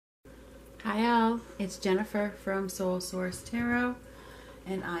Hi all, it's Jennifer from Soul Source Tarot,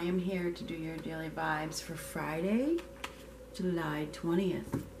 and I am here to do your daily vibes for Friday, July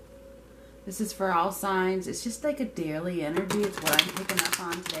 20th. This is for all signs. It's just like a daily energy. It's what I'm picking up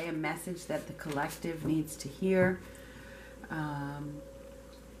on today, a message that the collective needs to hear.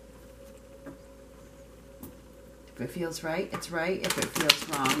 If it feels right, it's right. If it feels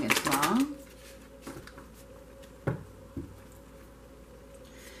wrong, it's wrong.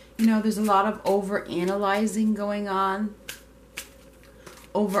 You know, there's a lot of over-analyzing going on.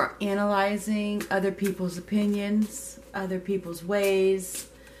 Over-analyzing other people's opinions, other people's ways,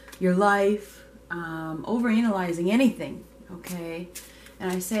 your life. Over-analyzing anything, okay?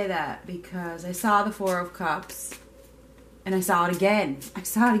 And I say that because I saw the Four of Cups. And I saw it again. I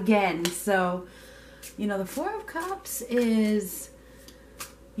saw it again. So, you know, the Four of Cups is,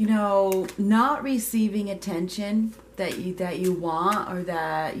 you know, not receiving attention that you want or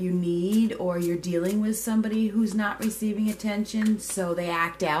that you need, or you're dealing with somebody who's not receiving attention, so they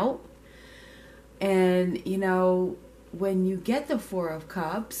act out. And you know, when you get the Four of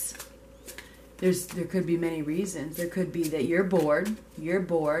Cups, there could be many reasons. There could be that you're bored,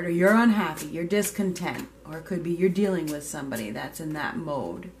 or you're unhappy, you're discontent, or it could be you're dealing with somebody that's in that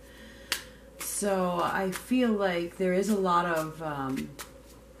mode. So I feel like there is a lot of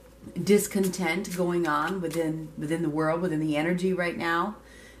discontent going on within the world, within the energy right now.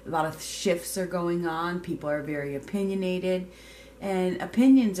 A lot of shifts are going on. People are very opinionated, and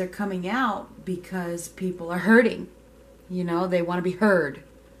opinions are coming out because people are hurting. You know, they want to be heard.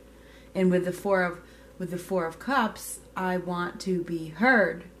 And with the Four of Cups, I want to be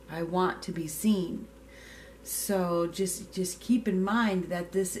heard. I want to be seen. So just keep in mind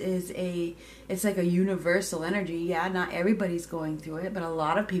that this is it's like a universal energy. Yeah, not everybody's going through it, but a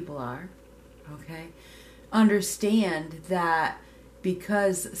lot of people are. Okay? Understand that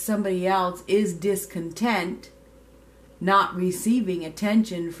because somebody else is discontent, not receiving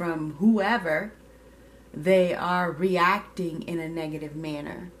attention from whoever, they are reacting in a negative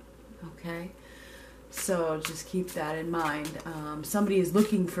manner. Okay? So just keep that in mind. Somebody is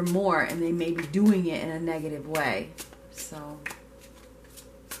looking for more, and they may be doing it in a negative way. So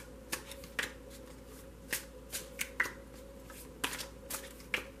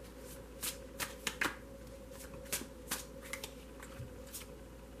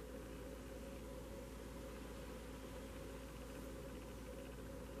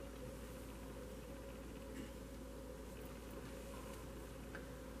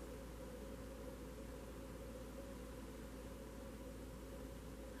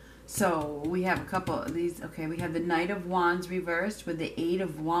So we have a couple of these. Okay, we have the Knight of Wands reversed with the Eight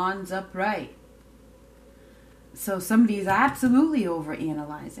of Wands upright. So somebody is absolutely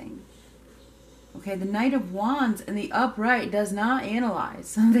over-analyzing. Okay, the Knight of Wands and the upright does not analyze.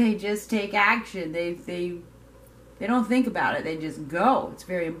 So they just take action. They don't think about it. They just go. It's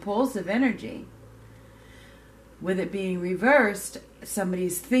very impulsive energy. With it being reversed,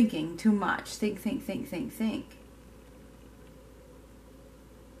 somebody's thinking too much. Think.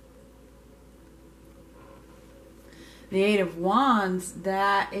 The Eight of Wands,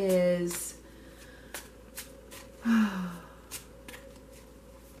 that is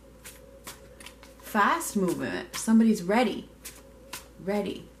fast movement. Somebody's ready.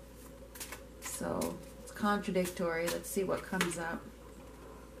 So it's contradictory. Let's see what comes up.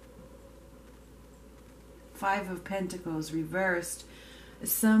 Five of Pentacles reversed.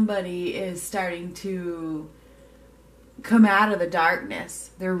 Somebody is starting to come out of the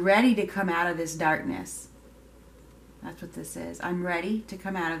darkness. They're ready to come out of this darkness. That's what this is. I'm ready to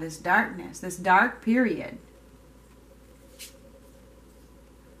come out of this darkness, this dark period.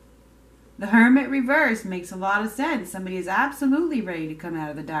 The Hermit reverse makes a lot of sense. Somebody is absolutely ready to come out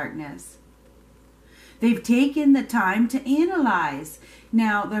of the darkness. They've taken the time to analyze.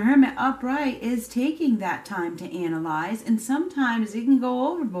 Now, the Hermit upright is taking that time to analyze, and sometimes it can go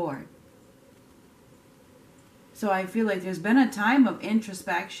overboard. So I feel like there's been a time of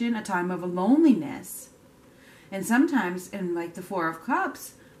introspection, a time of loneliness. And sometimes, in like the Four of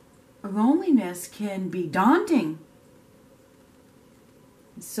Cups, loneliness can be daunting.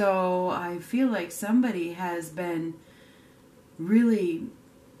 So I feel like somebody has been really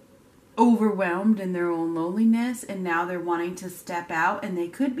overwhelmed in their own loneliness, and now they're wanting to step out, and they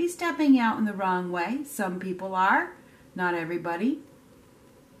could be stepping out in the wrong way. Some people are, not everybody.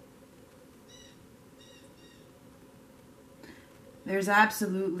 There's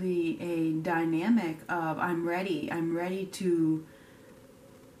absolutely a dynamic of I'm ready to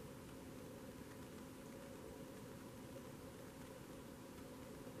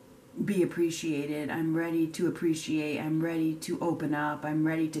be appreciated. I'm ready to appreciate. I'm ready to open up. I'm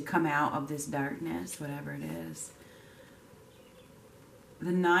ready to come out of this darkness, whatever it is.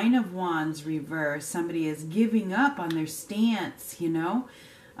 The Nine of Wands reverse. Somebody is giving up on their stance, you know.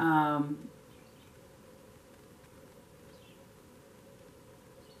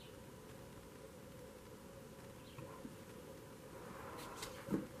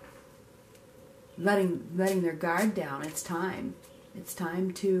 Letting their guard down. It's time. It's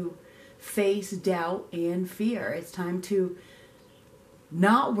time to face doubt and fear. It's time to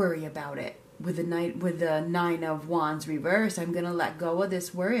not worry about it. With the Nine of Wands reverse, I'm going to let go of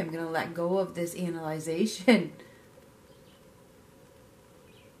this worry. I'm going to let go of this analyzation.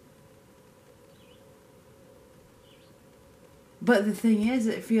 But the thing is,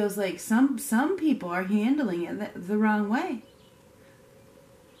 it feels like some people are handling it the wrong way.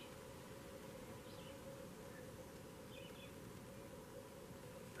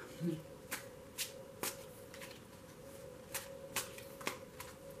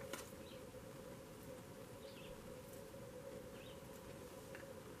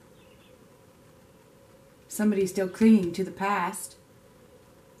 Somebody's still clinging to the past,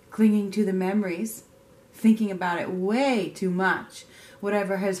 clinging to the memories, thinking about it way too much.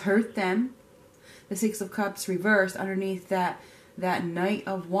 Whatever has hurt them. The Six of Cups reversed underneath that Knight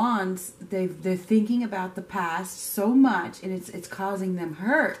of Wands. They're thinking about the past so much, and it's causing them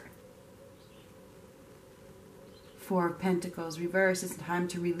hurt. Four of Pentacles reversed. It's time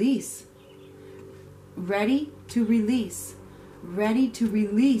to release. Ready to release. Ready to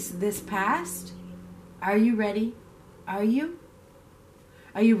release this past. Are you ready? Are you?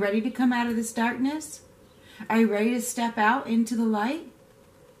 Are you ready to come out of this darkness? Are you ready to step out into the light?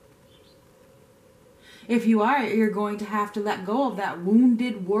 If you are, you're going to have to let go of that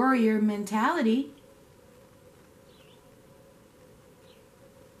wounded warrior mentality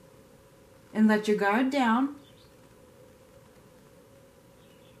and let your guard down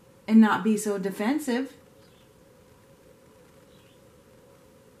and not be so defensive.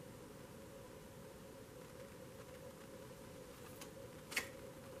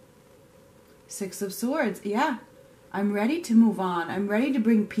 Six of Swords. Yeah, I'm ready to move on. I'm ready to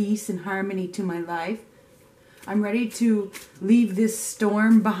bring peace and harmony to my life. I'm ready to leave this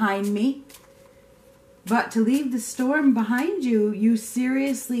storm behind me. But to leave the storm behind you, you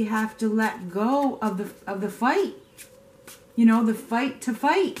seriously have to let go of the fight. You know, the fight to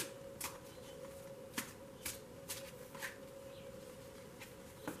fight.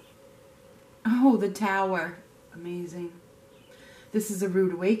 Oh, the Tower. Amazing. This is a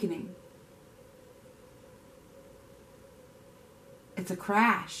rude awakening. It's a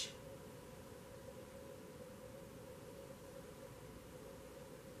crash.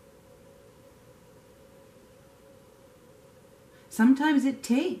 Sometimes it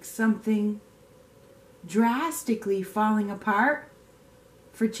takes something drastically falling apart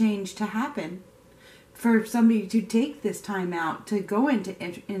for change to happen. For somebody to take this time out, to go into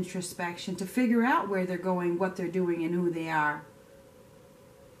introspection, to figure out where they're going, what they're doing, and who they are.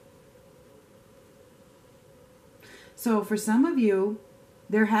 So for some of you,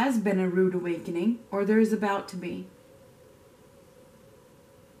 there has been a rude awakening, or there is about to be.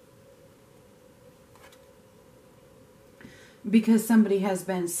 Because somebody has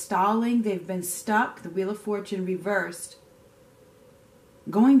been stalling, they've been stuck, the Wheel of Fortune reversed,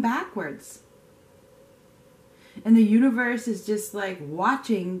 going backwards. And the universe is just like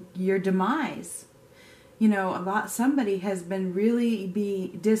watching your demise. You know, somebody has been really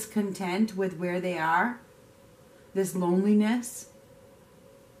discontent with where they are. This loneliness.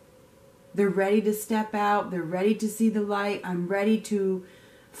 They're ready to step out. They're ready to see the light. I'm ready to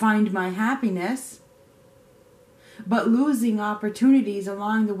find my happiness. But losing opportunities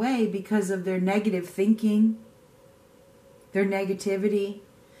along the way because of their negative thinking, their negativity,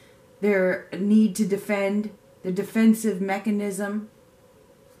 their need to defend, the defensive mechanism.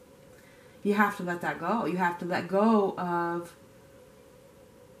 You have to let that go. You have to let go of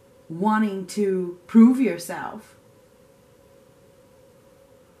wanting to prove yourself.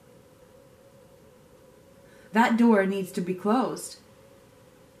 That door needs to be closed.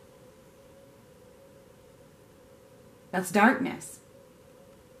 That's darkness.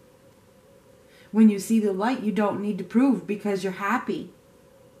 When you see the light, you don't need to prove because you're happy.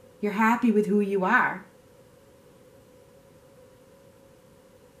 You're happy with who you are.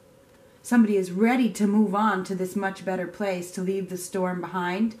 Somebody is ready to move on to this much better place, to leave the storm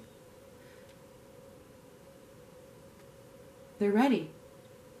behind. They're ready.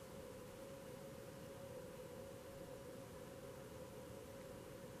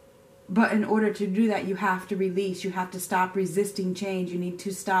 But in order to do that, you have to release. You have to stop resisting change. You need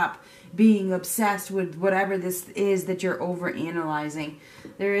to stop being obsessed with whatever this is that you're overanalyzing.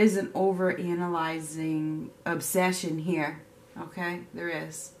 There is an overanalyzing obsession here. Okay? There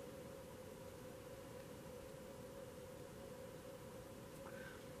is.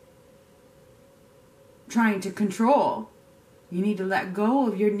 Trying to control. You need to let go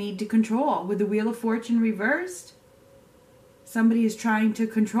of your need to control. With the Wheel of Fortune reversed, somebody is trying to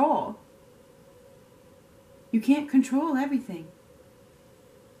control. You can't control everything.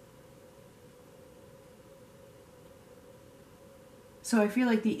 So I feel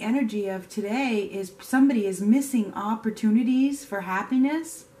like the energy of today is somebody is missing opportunities for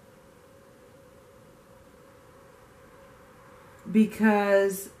happiness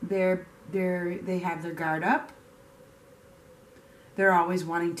because they have their guard up. They're always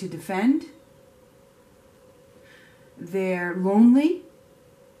wanting to defend. They're lonely.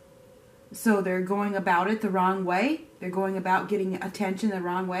 So they're going about it the wrong way. They're going about getting attention the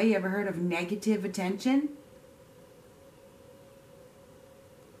wrong way. You ever heard of negative attention?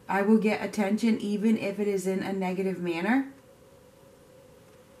 I will get attention even if it is in a negative manner.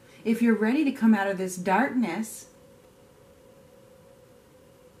 If you're ready to come out of this darkness,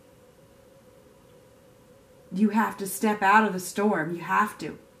 you have to step out of the storm. You have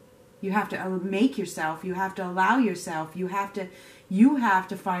to. You have to make yourself. You have to allow yourself. You have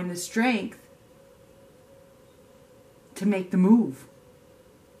to find the strength to make the move,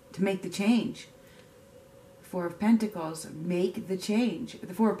 to make the change. Four of Pentacles, make the change.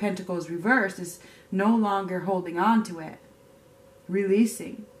 The Four of Pentacles reversed is no longer holding on to it.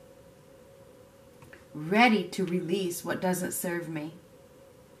 Releasing. Ready to release what doesn't serve me.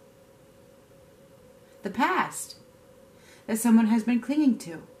 The past that someone has been clinging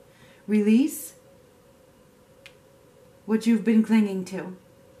to. Release what you've been clinging to.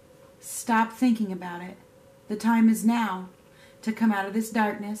 Stop thinking about it. The time is now to come out of this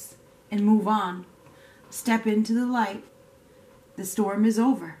darkness and move on. Step into the light. The storm is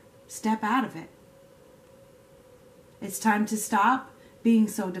over. Step out of it. It's time to stop being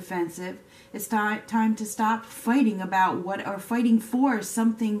so defensive. It's time to stop fighting about what, or fighting for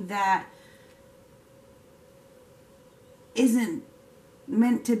something that isn't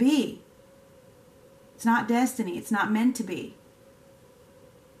meant to be. It's not destiny. It's not meant to be.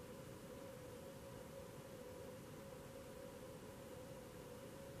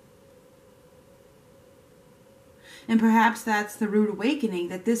 And perhaps that's the rude awakening,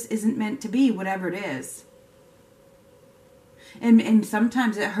 that this isn't meant to be, whatever it is. And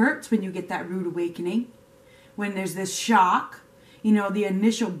sometimes it hurts when you get that rude awakening. When there's this shock. You know, the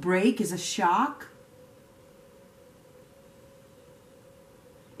initial break is a shock.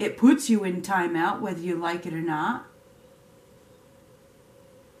 It puts you in timeout, whether you like it or not.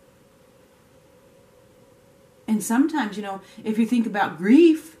 And sometimes, you know, if you think about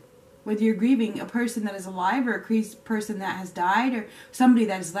grief, whether you're grieving a person that is alive or a person that has died or somebody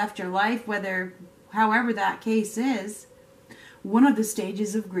that has left your life, however that case is, one of the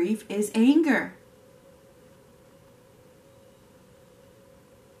stages of grief is anger.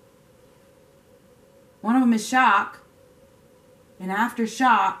 One of them is shock, and after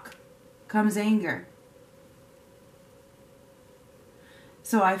shock comes anger.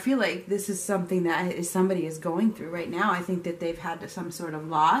 So I feel like this is something that somebody is going through right now. I think that they've had some sort of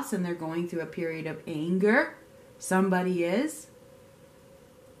loss and they're going through a period of anger. Somebody is.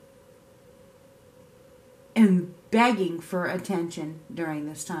 And begging for attention during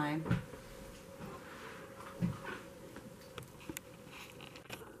this time.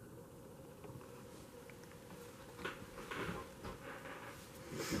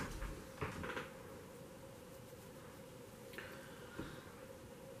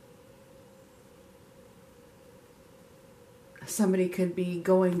 Somebody could be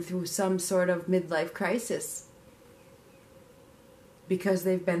going through some sort of midlife crisis because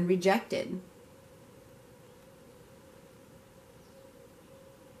they've been rejected.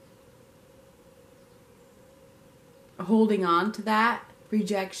 Holding on to that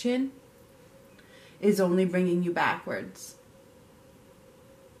rejection is only bringing you backwards.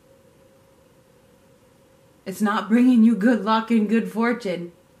 It's not bringing you good luck and good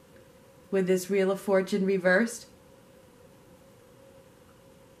fortune with this Wheel of Fortune reversed.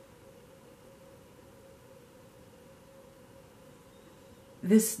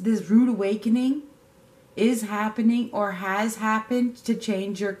 This rude awakening is happening or has happened to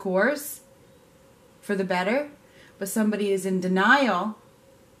change your course for the better, but somebody is in denial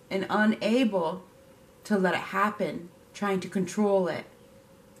and unable to let it happen, trying to control it.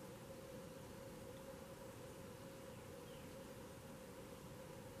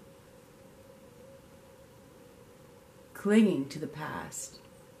 clinging to the past,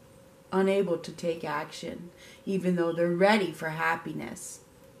 unable to take action, even though they're ready for happiness,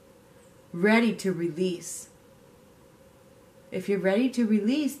 ready to release. If you're ready to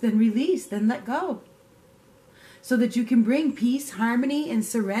release, then let go. So that you can bring peace, harmony, and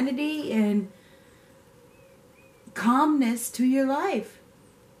serenity and calmness to your life.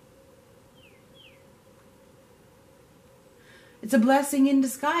 It's a blessing in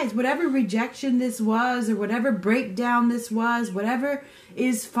disguise. Whatever rejection this was, or whatever breakdown this was, whatever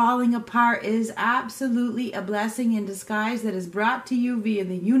is falling apart is absolutely a blessing in disguise that is brought to you via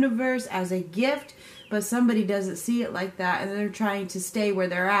the universe as a gift, but somebody doesn't see it like that, and they're trying to stay where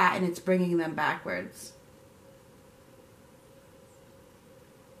they're at, and it's bringing them backwards.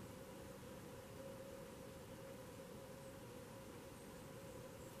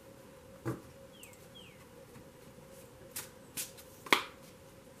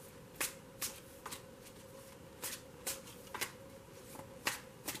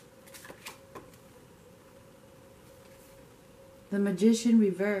 The Magician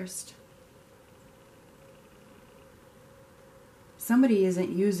reversed. Somebody isn't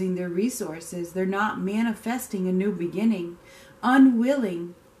using their resources. They're not manifesting a new beginning.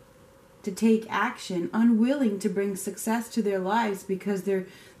 Unwilling to take action. Unwilling to bring success to their lives because they're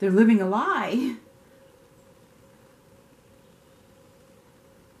living a lie.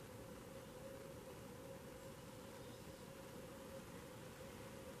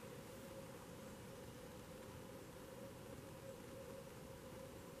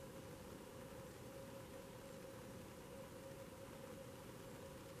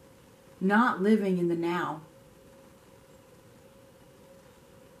 Not living in the now.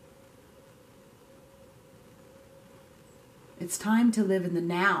 It's time to live in the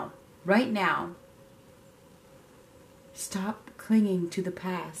now, right now. Stop clinging to the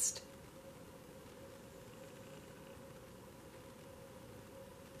past.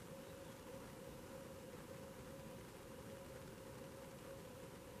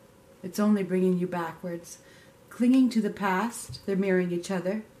 It's only bringing you backwards. Clinging to the past, they're mirroring each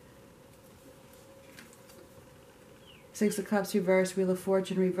other. Six of Cups reversed, Wheel of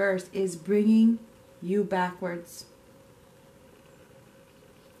Fortune reversed is bringing you backwards.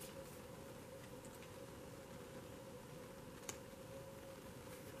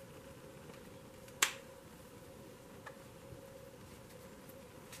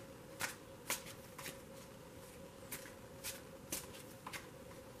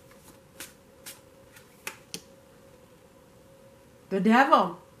 The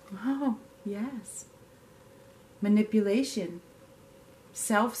Devil. Oh, yes. Manipulation,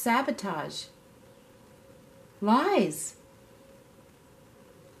 self-sabotage, lies.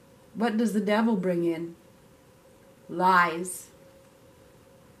 What does the devil bring in? Lies,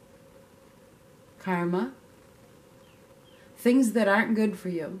 karma, things that aren't good for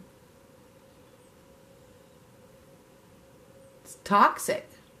you. It's toxic.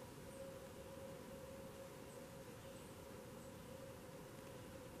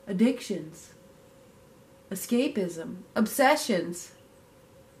 Addictions. Escapism, obsessions.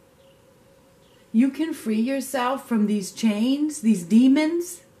 You can free yourself from these chains, these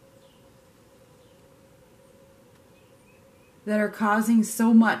demons that are causing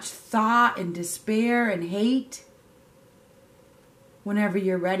so much thought and despair and hate. Whenever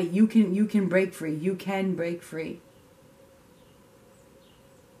you're ready, you can break free. You can break free.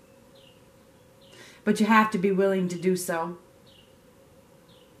 But you have to be willing to do so.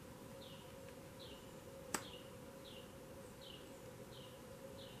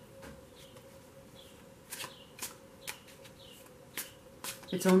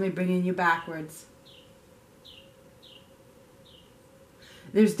 It's only bringing you backwards.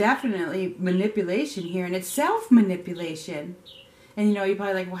 There's definitely manipulation here, and it's self-manipulation. And you're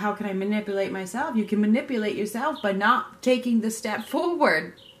probably like, well, how can I manipulate myself? You can manipulate yourself by not taking the step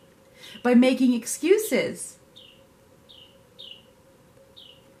forward, by making excuses,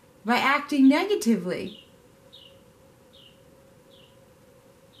 by acting negatively,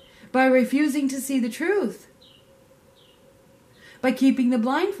 by refusing to see the truth, by keeping the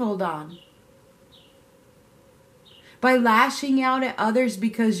blindfold on, by lashing out at others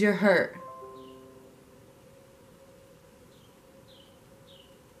because you're hurt.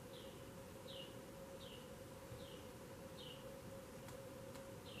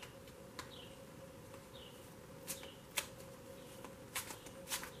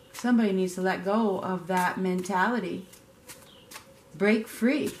 Somebody needs to let go of that mentality. Break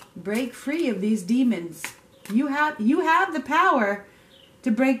free. Break free of these demons. You have the power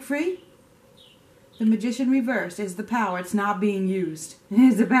to break free. The Magician reversed is the power. It's not being used. It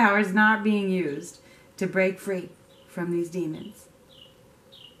is the power. It's not being used to break free from these demons.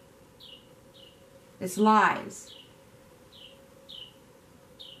 It's lies.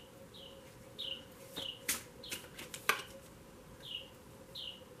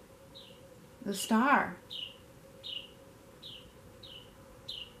 The star.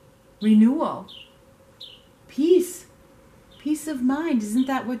 Renewal. Peace. Peace of mind. Isn't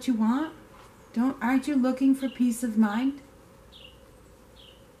that what you want? Aren't you looking for peace of mind?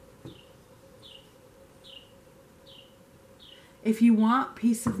 If you want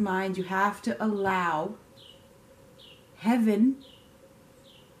peace of mind, you have to allow heaven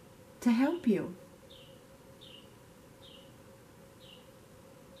to help you.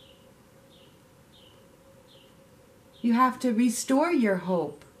 You have to restore your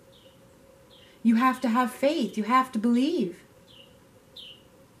hope. You have to have faith. You have to believe.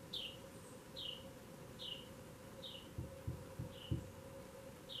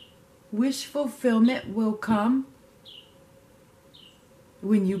 Wish fulfillment will come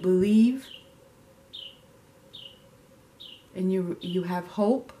when you believe and you have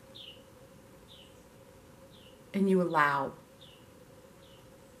hope and you allow.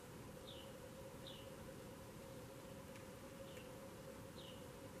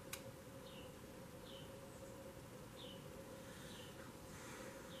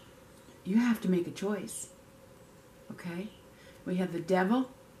 You have to make a choice. Okay? We have the devil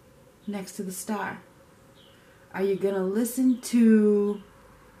next to the star. Are you going to listen to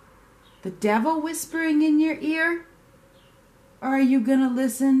the devil whispering in your ear? Or are you going to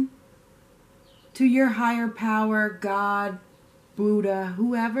listen to your higher power, God, Buddha,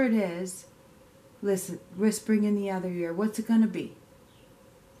 whoever it is, listen, whispering in the other ear? What's it going to be?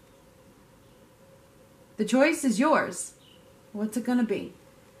 The choice is yours. What's it going to be?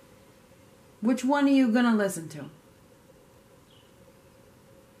 Which one are you going to listen to?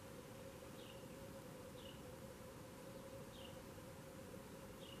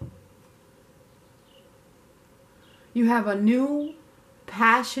 You have a new,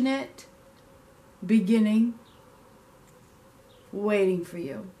 passionate beginning waiting for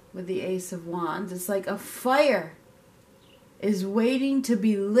you with the Ace of Wands. It's like a fire is waiting to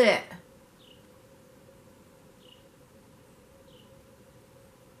be lit.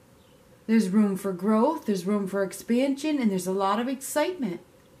 There's room for growth, there's room for expansion, and there's a lot of excitement.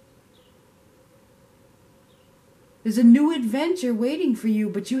 There's a new adventure waiting for you,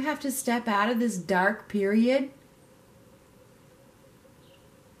 but you have to step out of this dark period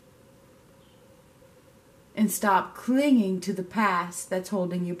and stop clinging to the past that's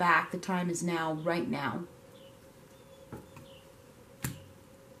holding you back. The time is now, right now.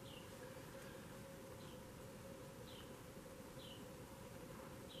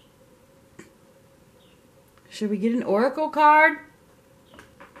 Should we get an oracle card? I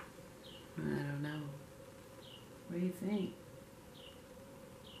don't know. What do you think?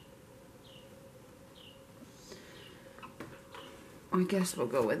 I guess we'll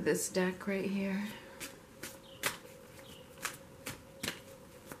go with this deck right here.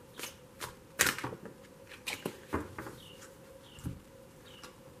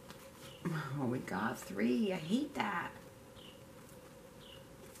 Oh, we got 3. I hate that.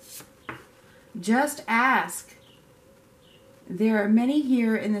 Just ask. There are many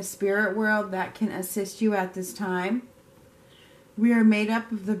here in the spirit world that can assist you at this time. We are made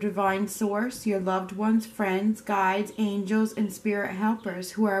up of the divine source, your loved ones, friends, guides, angels, and spirit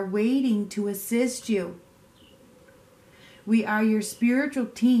helpers who are waiting to assist you. We are your spiritual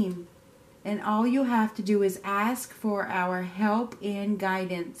team, and all you have to do is ask for our help and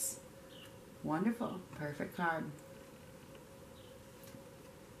guidance. Wonderful. Perfect card.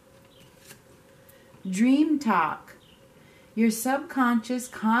 Dream talk. Your subconscious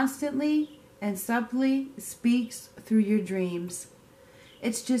constantly and subtly speaks through your dreams.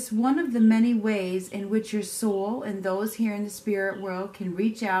 It's just one of the many ways in which your soul and those here in the spirit world can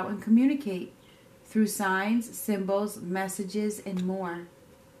reach out and communicate through signs, symbols, messages, and more.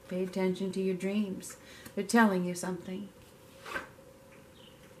 Pay attention to your dreams. They're telling you something.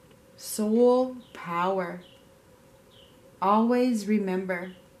 Soul power. Always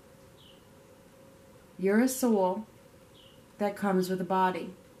remember, you're a soul that comes with a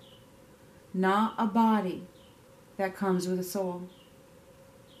body, not a body that comes with a soul.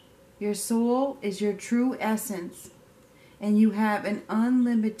 Your soul is your true essence, and you have an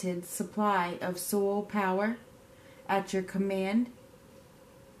unlimited supply of soul power at your command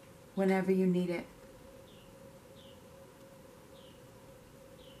whenever you need it.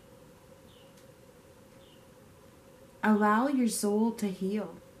 Allow your soul to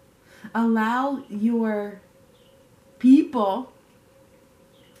heal. Allow your people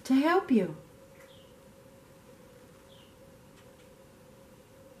to help you.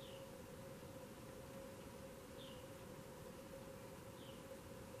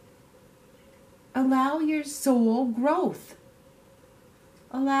 Allow your soul growth.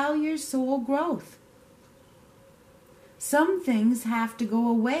 Allow your soul growth. Some things have to go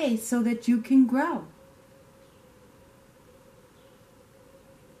away so that you can grow.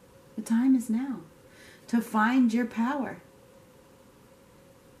 The time is now to find your power.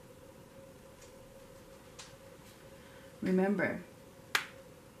 Remember,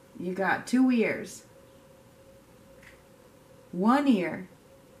 you got 2 ears. One ear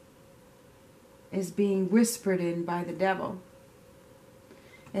is being whispered in by the devil,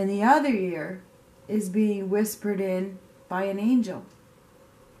 and the other ear is being whispered in by an angel.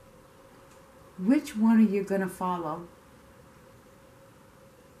 Which one are you going to follow?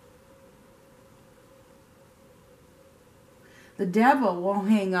 The devil will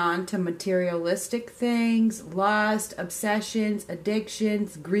hang on to materialistic things, lust, obsessions,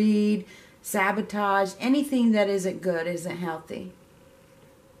 addictions, greed, sabotage. Anything that isn't good, isn't healthy.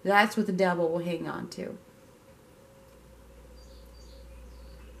 That's what the devil will hang on to.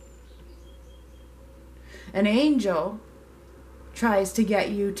 An angel tries to get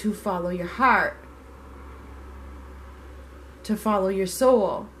you to follow your heart, to follow your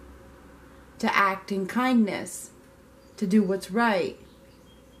soul, to act in kindness, to do what's right,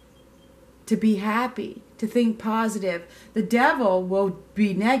 to be happy, to think positive. The devil will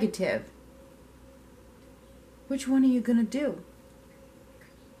be negative. Which one are you going to do?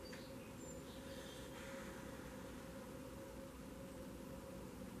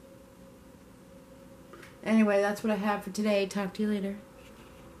 Anyway, that's what I have for today. Talk to you later.